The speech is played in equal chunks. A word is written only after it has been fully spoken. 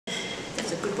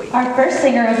Our first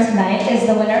singer of tonight is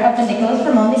the winner of the Nicholas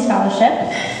Raimondi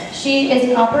Scholarship. She is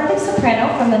an operatic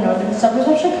soprano from the northern suburbs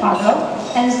of Chicago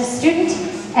and is a student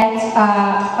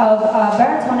of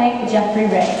baritone Jeffrey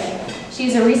Ray. She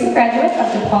is a recent graduate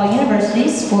of DePaul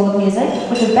University's School of Music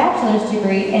with a bachelor's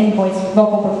degree in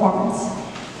vocal performance.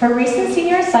 Her recent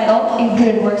senior recital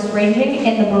included works ranging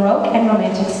in the Baroque and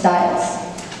Romantic styles.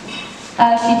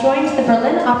 She joined the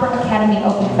Berlin Opera Academy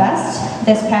Open Fest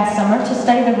this past summer to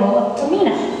study the role of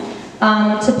Flumina,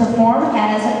 to perform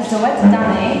as Zoet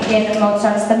Danae in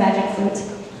Mozart's The Magic Flute.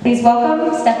 Please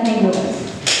welcome Stephanie Rubin.